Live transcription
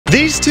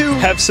These two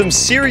have some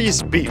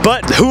serious beef,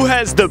 but who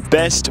has the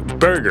best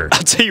burger?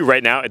 I'll tell you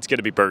right now, it's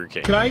gonna be Burger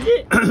King. Can I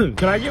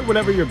get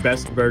whatever your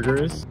best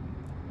burger is?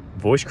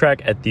 Voice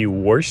crack at the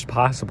worst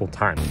possible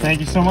time. Thank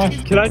you so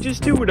much. Can I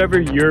just do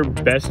whatever your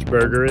best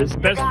burger is?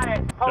 Best. Got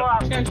it. Hold on.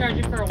 She's gonna charge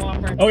you for a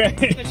Whopper.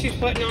 Okay. That she's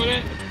putting on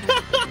it.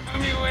 I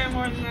mean, way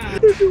more than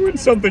that. They're doing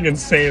something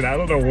insane. I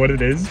don't know what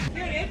it is. Dude,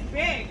 it's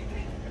big.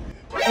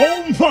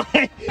 Oh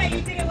my! That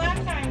you did it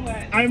last time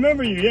with. I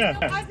remember you, yeah.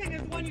 The husband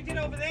is the one you did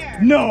over there.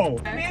 No!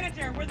 The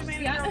manager. We're the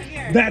manager over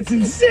here. That's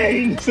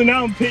insane! So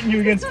now I'm pitting you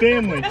against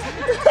family.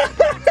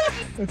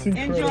 That's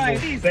incredible. Enjoy.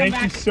 Please Thank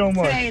come you back so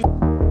much. today.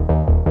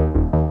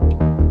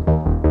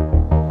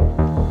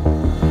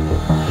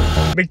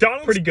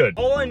 McDonald's, pretty good.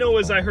 All I know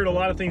is I heard a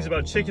lot of things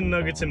about chicken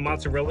nuggets and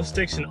mozzarella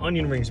sticks and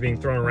onion rings being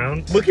thrown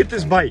around. Look at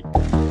this bite.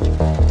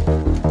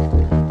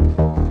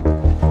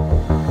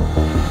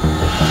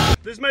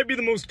 This might be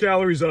the most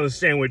calories on a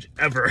sandwich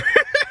ever.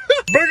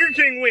 Burger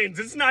King wins.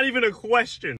 It's not even a question.